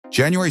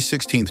January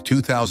 16,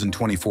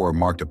 2024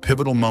 marked a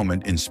pivotal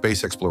moment in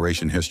space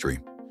exploration history.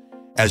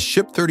 As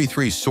Ship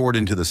 33 soared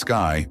into the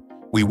sky,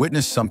 we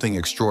witnessed something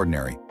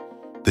extraordinary: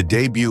 the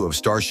debut of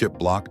Starship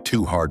Block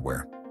 2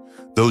 hardware.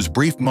 Those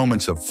brief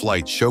moments of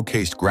flight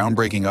showcased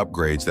groundbreaking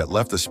upgrades that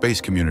left the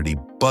space community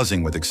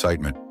buzzing with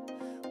excitement.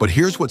 But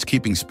here's what's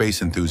keeping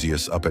space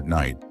enthusiasts up at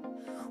night.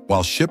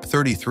 While Ship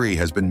 33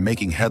 has been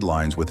making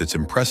headlines with its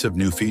impressive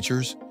new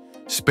features,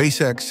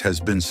 SpaceX has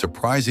been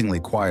surprisingly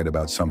quiet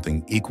about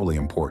something equally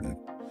important: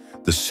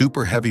 the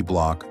Super Heavy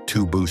Block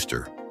 2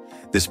 booster.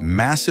 This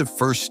massive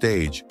first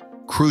stage,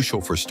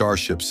 crucial for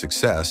Starship's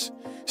success,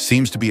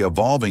 seems to be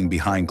evolving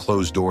behind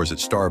closed doors at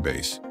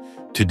Starbase.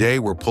 Today,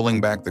 we're pulling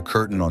back the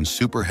curtain on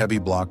Super Heavy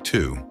Block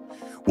 2.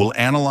 We'll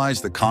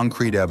analyze the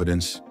concrete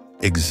evidence,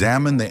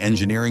 examine the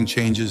engineering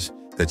changes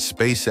that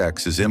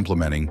SpaceX is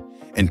implementing,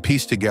 and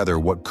piece together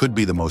what could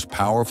be the most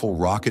powerful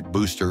rocket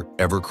booster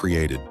ever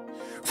created.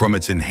 From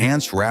its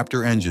enhanced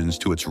Raptor engines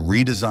to its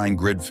redesigned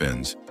grid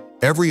fins,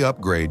 every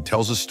upgrade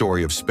tells a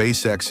story of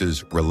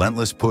SpaceX's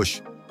relentless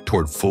push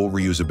toward full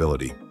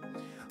reusability.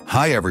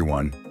 Hi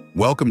everyone,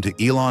 welcome to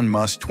Elon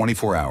Musk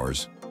 24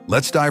 Hours.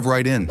 Let's dive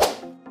right in.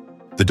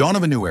 The dawn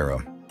of a new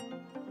era.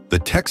 The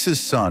Texas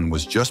sun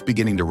was just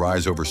beginning to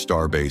rise over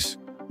Starbase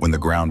when the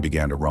ground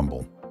began to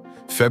rumble.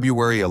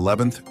 February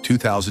 11th,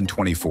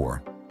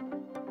 2024.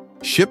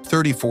 Ship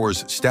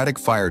 34's static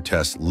fire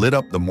test lit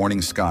up the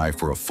morning sky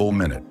for a full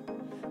minute,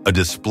 a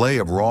display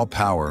of raw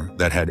power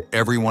that had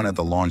everyone at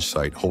the launch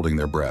site holding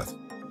their breath.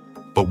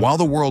 But while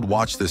the world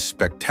watched this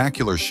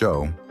spectacular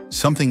show,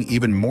 something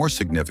even more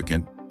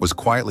significant was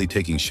quietly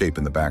taking shape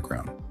in the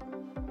background.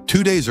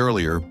 2 days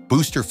earlier,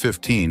 Booster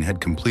 15 had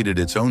completed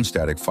its own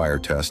static fire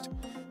test,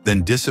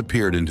 then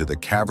disappeared into the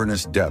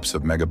cavernous depths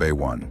of Megabay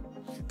 1.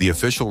 The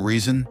official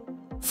reason?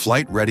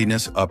 Flight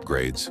readiness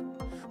upgrades.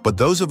 But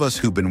those of us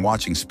who've been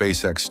watching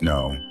SpaceX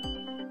know,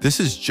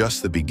 this is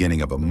just the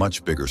beginning of a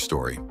much bigger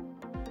story.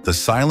 The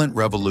silent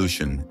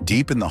revolution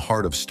deep in the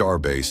heart of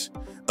Starbase,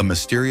 a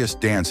mysterious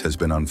dance has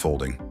been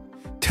unfolding.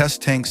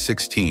 Test Tank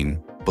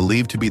 16,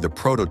 believed to be the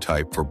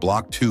prototype for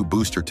Block 2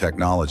 booster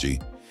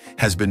technology,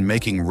 has been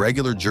making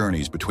regular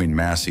journeys between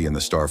Massey and the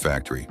Star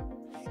Factory.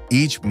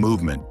 Each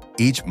movement,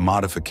 each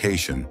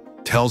modification,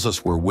 tells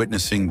us we're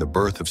witnessing the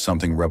birth of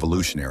something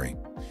revolutionary.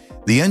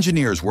 The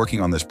engineers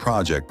working on this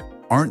project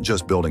aren't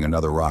just building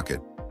another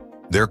rocket.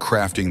 They're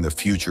crafting the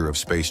future of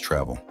space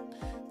travel.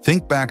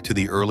 Think back to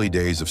the early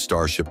days of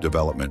Starship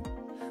development.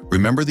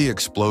 Remember the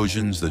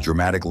explosions, the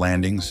dramatic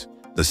landings,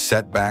 the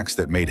setbacks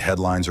that made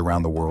headlines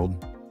around the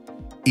world?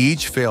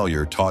 Each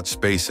failure taught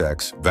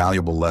SpaceX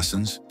valuable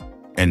lessons,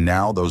 and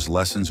now those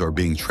lessons are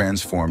being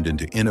transformed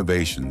into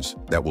innovations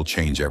that will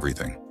change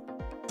everything.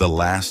 The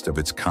last of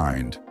its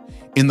kind.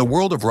 In the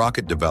world of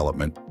rocket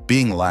development,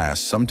 being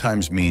last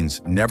sometimes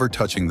means never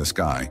touching the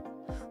sky.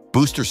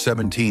 Booster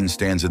 17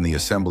 stands in the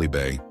assembly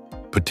bay,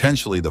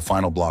 potentially the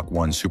final Block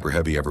 1 Super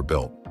Heavy ever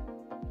built.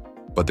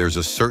 But there's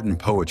a certain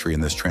poetry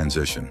in this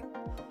transition.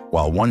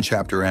 While one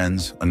chapter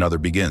ends, another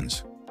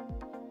begins.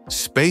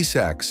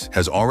 SpaceX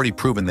has already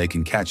proven they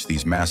can catch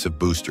these massive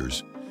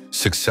boosters,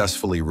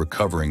 successfully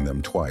recovering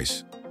them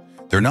twice.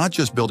 They're not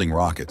just building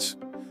rockets,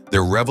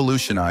 they're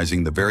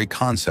revolutionizing the very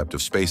concept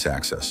of space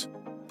access.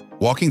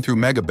 Walking through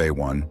Megabay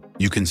 1,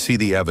 you can see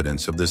the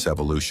evidence of this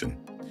evolution.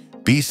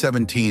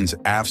 B-17's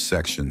aft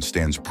section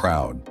stands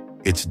proud,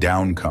 its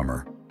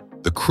downcomer,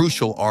 the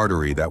crucial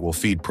artery that will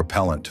feed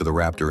propellant to the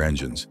Raptor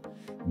engines,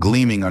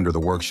 gleaming under the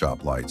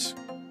workshop lights.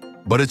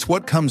 But it's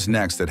what comes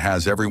next that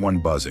has everyone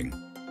buzzing.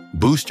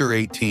 Booster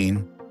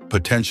 18,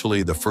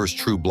 potentially the first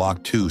true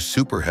Block 2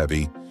 Super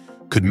Heavy,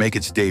 could make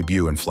its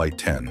debut in Flight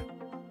 10.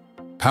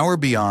 Power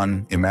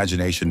beyond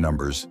imagination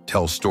numbers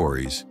tell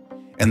stories,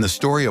 and the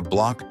story of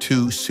Block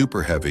 2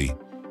 Super Heavy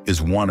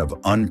is one of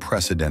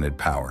unprecedented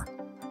power.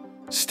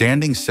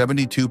 Standing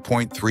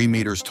 72.3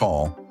 meters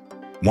tall,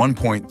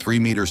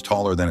 1.3 meters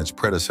taller than its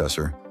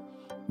predecessor,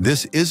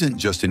 this isn't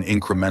just an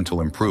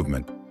incremental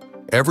improvement.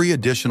 Every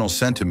additional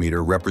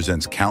centimeter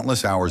represents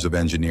countless hours of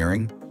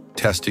engineering,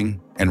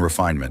 testing, and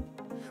refinement.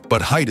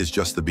 But height is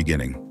just the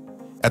beginning.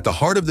 At the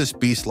heart of this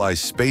beast lies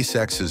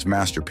SpaceX's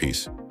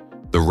masterpiece,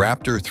 the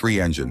Raptor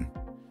 3 engine.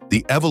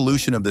 The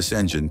evolution of this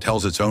engine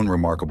tells its own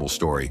remarkable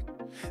story.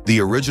 The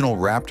original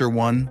Raptor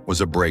 1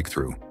 was a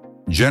breakthrough,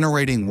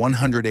 generating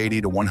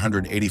 180 to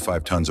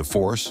 185 tons of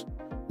force.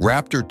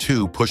 Raptor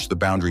 2 pushed the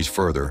boundaries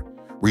further,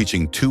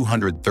 reaching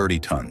 230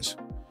 tons.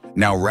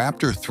 Now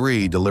Raptor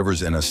 3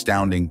 delivers an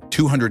astounding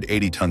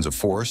 280 tons of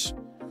force,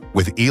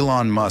 with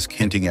Elon Musk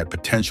hinting at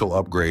potential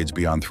upgrades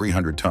beyond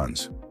 300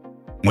 tons.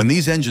 When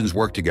these engines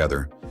work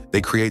together, they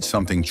create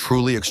something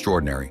truly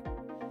extraordinary: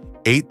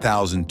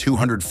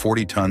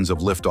 8,240 tons of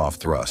liftoff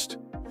thrust.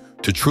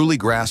 To truly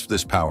grasp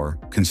this power,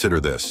 consider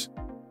this.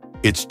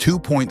 It's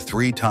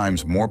 2.3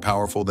 times more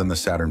powerful than the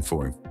Saturn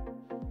V,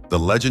 the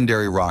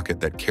legendary rocket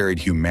that carried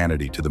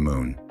humanity to the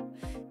moon.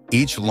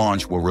 Each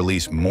launch will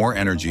release more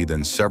energy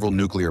than several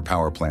nuclear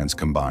power plants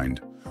combined,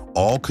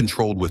 all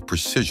controlled with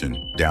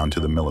precision down to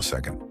the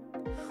millisecond.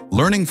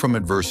 Learning from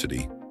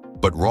adversity,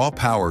 but raw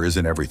power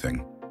isn't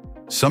everything.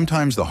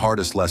 sometimes the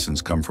hardest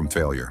lessons come from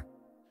failure.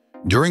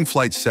 During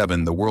Flight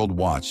 7, the world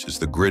watched as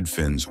the grid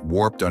fins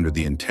warped under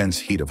the intense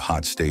heat of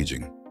hot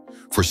staging.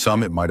 For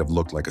some, it might have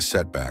looked like a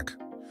setback.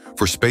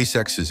 For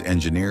SpaceX's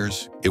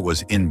engineers, it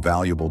was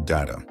invaluable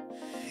data.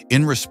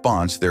 In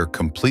response, they're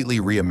completely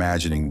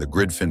reimagining the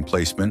grid fin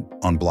placement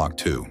on Block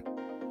 2.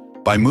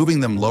 By moving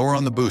them lower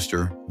on the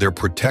booster, they're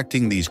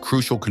protecting these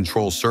crucial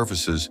control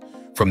surfaces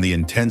from the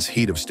intense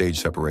heat of stage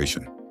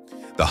separation.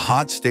 The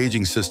hot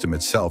staging system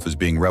itself is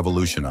being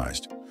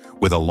revolutionized,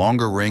 with a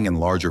longer ring and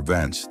larger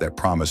vents that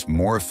promise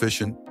more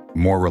efficient,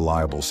 more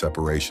reliable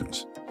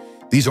separations.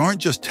 These aren't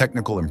just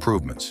technical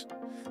improvements.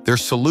 They're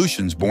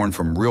solutions born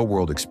from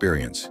real-world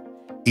experience,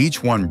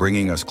 each one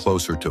bringing us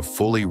closer to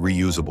fully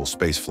reusable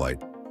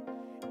spaceflight.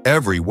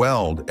 Every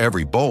weld,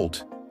 every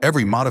bolt,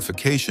 every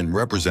modification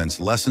represents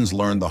lessons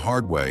learned the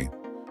hard way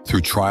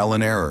through trial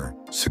and error,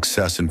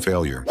 success and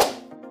failure.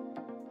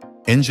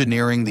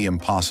 Engineering the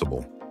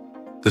impossible.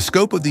 The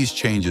scope of these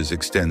changes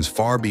extends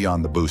far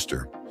beyond the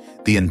booster.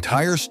 The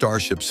entire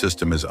Starship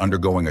system is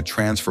undergoing a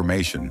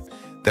transformation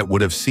that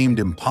would have seemed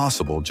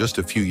impossible just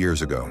a few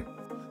years ago.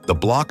 The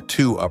Block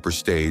 2 upper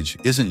stage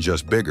isn't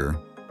just bigger,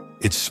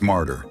 it's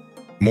smarter,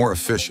 more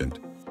efficient,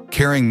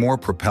 carrying more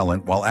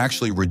propellant while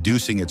actually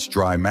reducing its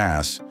dry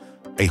mass,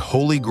 a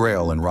holy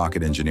grail in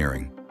rocket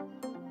engineering.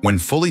 When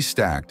fully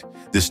stacked,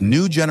 this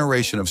new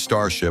generation of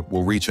Starship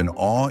will reach an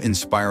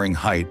awe-inspiring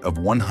height of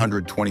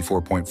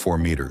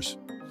 124.4 meters.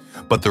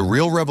 But the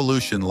real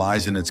revolution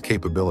lies in its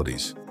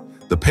capabilities.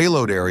 The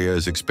payload area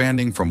is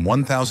expanding from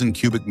 1,000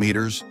 cubic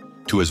meters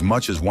to as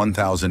much as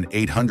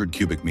 1,800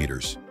 cubic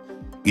meters.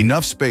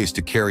 Enough space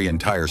to carry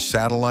entire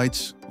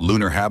satellites,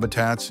 lunar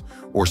habitats,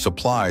 or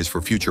supplies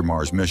for future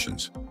Mars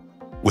missions.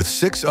 With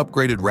 6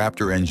 upgraded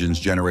Raptor engines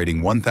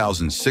generating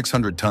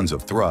 1,600 tons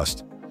of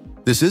thrust,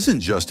 this isn't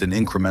just an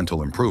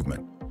incremental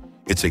improvement.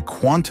 It's a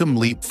quantum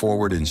leap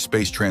forward in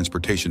space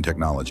transportation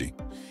technology.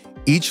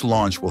 Each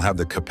launch will have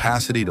the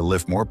capacity to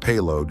lift more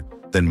payload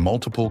than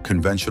multiple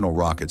conventional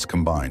rockets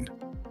combined.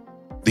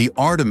 The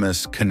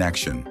Artemis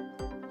connection.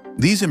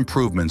 These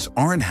improvements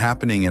aren't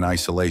happening in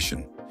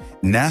isolation.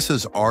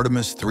 NASA's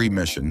Artemis 3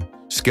 mission,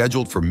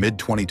 scheduled for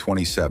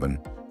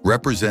mid-2027,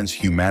 represents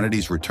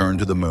humanity's return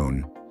to the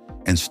moon,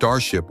 and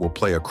Starship will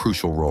play a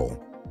crucial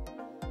role.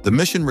 The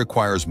mission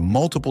requires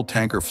multiple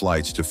tanker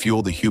flights to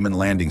fuel the Human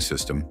Landing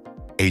System,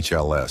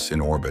 HLS, in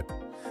orbit,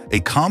 a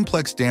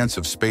complex dance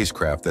of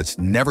spacecraft that's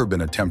never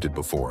been attempted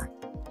before.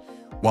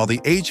 While the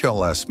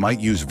HLS might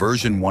use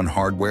version 1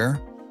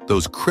 hardware,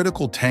 those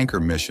critical tanker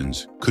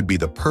missions could be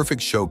the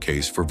perfect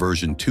showcase for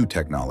version 2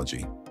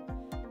 technology.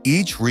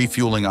 Each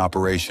refueling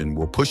operation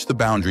will push the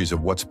boundaries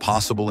of what's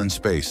possible in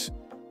space,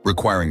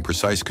 requiring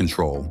precise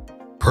control,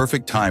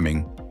 perfect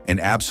timing, and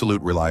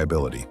absolute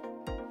reliability.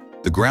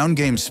 The ground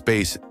game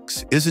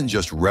SpaceX isn't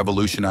just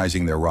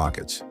revolutionizing their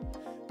rockets,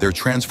 they're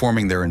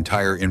transforming their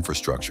entire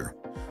infrastructure.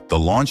 The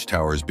launch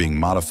tower is being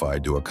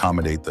modified to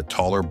accommodate the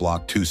taller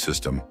Block 2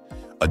 system,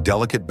 a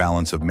delicate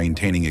balance of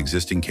maintaining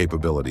existing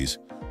capabilities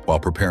while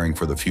preparing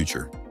for the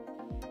future.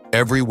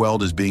 Every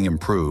weld is being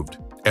improved,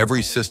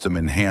 every system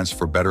enhanced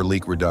for better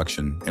leak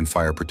reduction and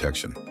fire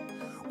protection.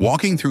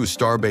 Walking through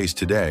Starbase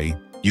today,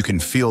 you can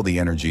feel the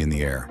energy in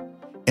the air.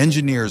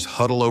 Engineers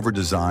huddle over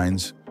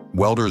designs,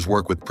 welders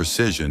work with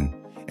precision,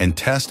 and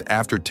test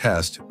after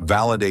test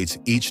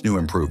validates each new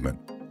improvement.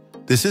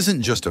 This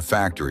isn't just a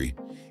factory,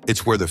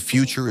 it's where the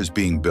future is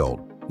being built,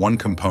 one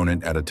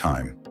component at a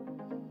time.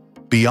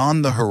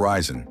 Beyond the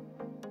horizon.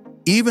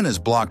 Even as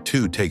Block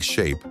 2 takes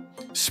shape,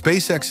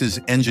 SpaceX's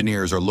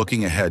engineers are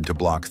looking ahead to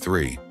Block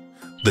 3.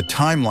 The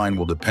timeline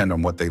will depend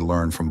on what they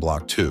learn from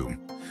Block 2.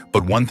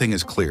 But one thing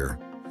is clear,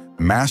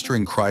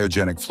 mastering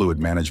cryogenic fluid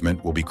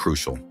management will be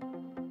crucial.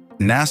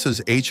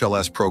 NASA's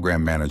HLS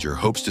program manager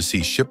hopes to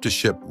see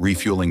ship-to-ship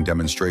refueling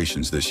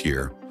demonstrations this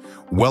year,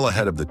 well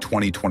ahead of the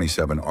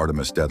 2027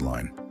 Artemis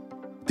deadline.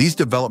 These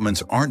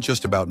developments aren't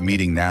just about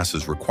meeting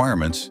NASA's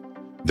requirements,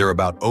 they're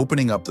about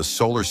opening up the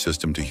solar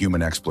system to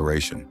human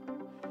exploration.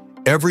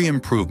 Every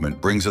improvement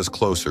brings us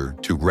closer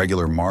to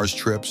regular Mars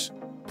trips,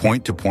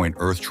 point-to-point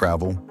Earth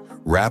travel,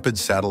 rapid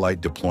satellite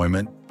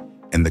deployment,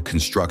 and the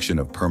construction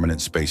of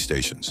permanent space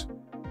stations.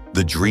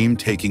 The dream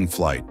taking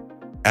flight.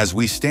 As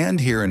we stand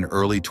here in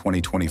early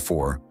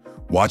 2024,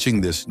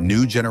 watching this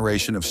new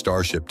generation of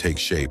Starship take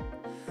shape,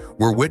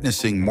 we're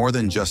witnessing more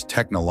than just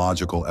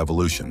technological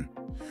evolution.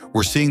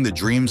 We're seeing the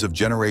dreams of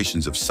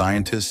generations of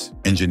scientists,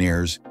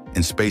 engineers,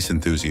 and space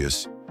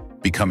enthusiasts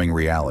becoming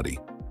reality.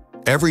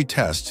 Every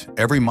test,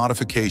 every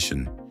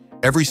modification,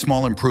 every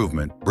small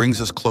improvement brings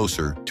us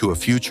closer to a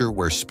future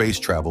where space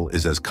travel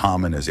is as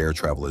common as air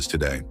travel is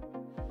today.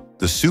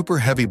 The Super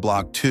Heavy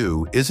Block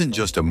 2 isn't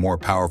just a more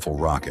powerful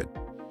rocket.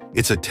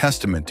 It's a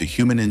testament to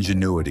human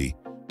ingenuity,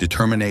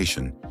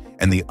 determination,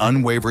 and the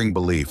unwavering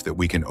belief that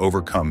we can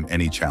overcome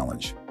any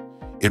challenge.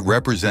 It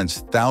represents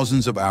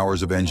thousands of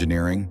hours of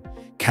engineering,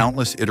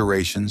 countless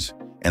iterations,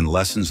 and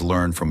lessons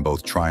learned from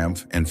both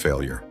triumph and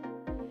failure.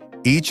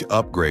 Each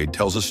upgrade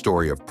tells a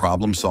story of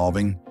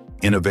problem-solving,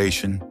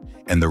 innovation,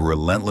 and the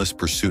relentless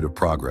pursuit of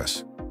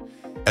progress.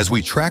 As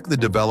we track the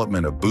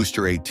development of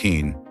Booster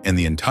 18 and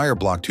the entire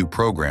Block 2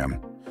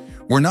 program,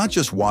 we're not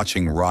just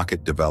watching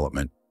rocket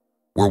development,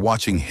 we're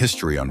watching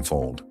history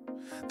unfold.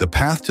 The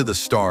path to the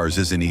stars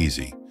isn't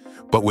easy,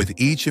 but with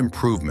each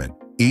improvement,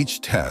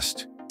 each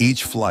test,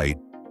 each flight,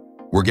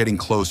 we're getting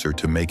closer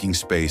to making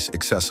space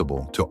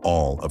accessible to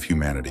all of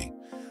humanity.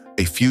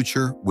 A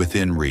future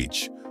within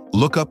reach.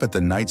 Look up at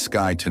the night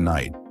sky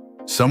tonight.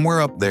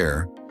 Somewhere up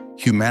there,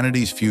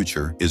 humanity's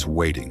future is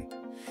waiting.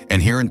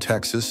 And here in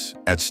Texas,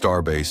 at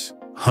Starbase,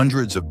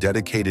 hundreds of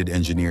dedicated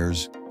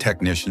engineers,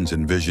 technicians,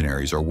 and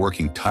visionaries are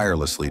working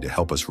tirelessly to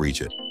help us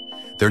reach it.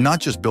 They're not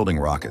just building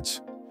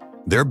rockets.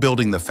 They're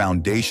building the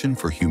foundation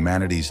for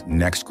humanity's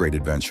next great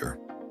adventure.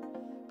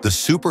 The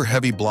Super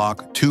Heavy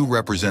Block 2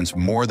 represents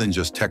more than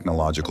just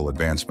technological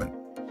advancement.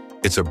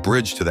 It's a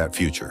bridge to that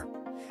future.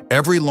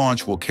 Every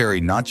launch will carry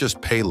not just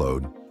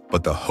payload,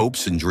 but the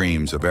hopes and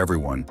dreams of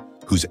everyone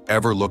who's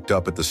ever looked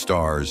up at the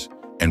stars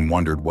and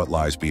wondered what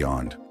lies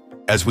beyond.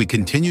 As we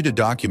continue to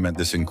document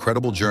this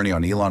incredible journey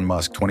on Elon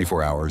Musk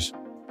 24 Hours,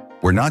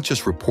 we're not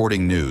just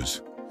reporting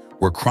news,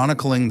 we're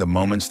chronicling the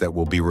moments that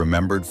will be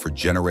remembered for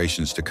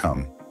generations to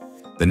come.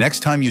 The next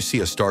time you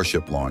see a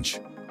Starship launch,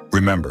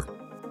 remember,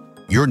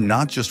 you're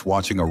not just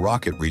watching a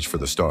rocket reach for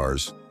the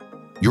stars,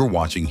 you're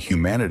watching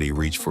humanity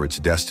reach for its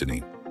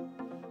destiny.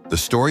 The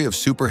story of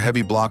Super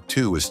Heavy Block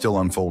 2 is still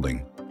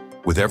unfolding.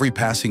 With every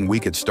passing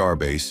week at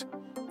Starbase,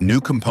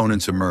 new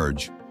components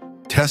emerge,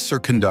 tests are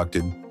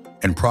conducted,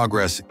 and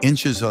progress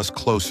inches us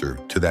closer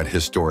to that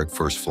historic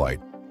first flight.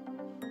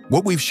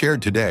 What we've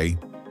shared today,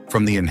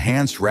 from the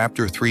enhanced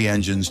Raptor 3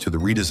 engines to the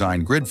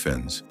redesigned grid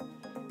fins,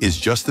 is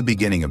just the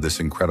beginning of this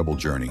incredible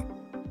journey.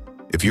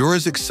 If you're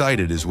as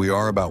excited as we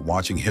are about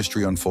watching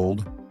history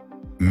unfold,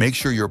 make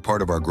sure you're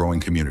part of our growing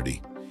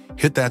community.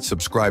 Hit that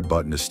subscribe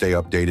button to stay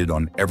updated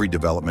on every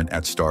development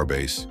at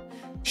Starbase.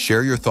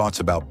 Share your thoughts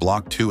about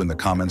Block 2 in the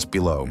comments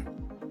below.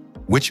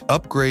 Which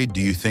upgrade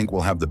do you think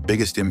will have the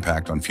biggest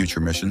impact on future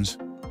missions?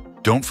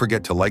 Don't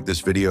forget to like this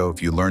video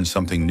if you learned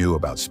something new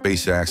about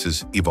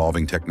SpaceX's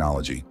evolving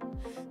technology.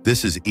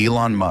 This is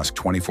Elon Musk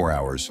 24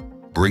 Hours,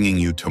 bringing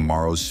you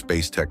tomorrow's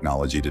space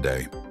technology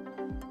today.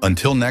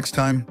 Until next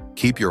time,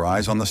 keep your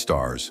eyes on the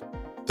stars.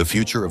 The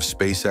future of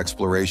space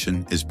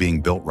exploration is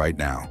being built right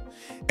now,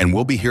 and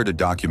we'll be here to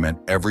document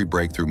every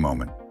breakthrough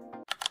moment.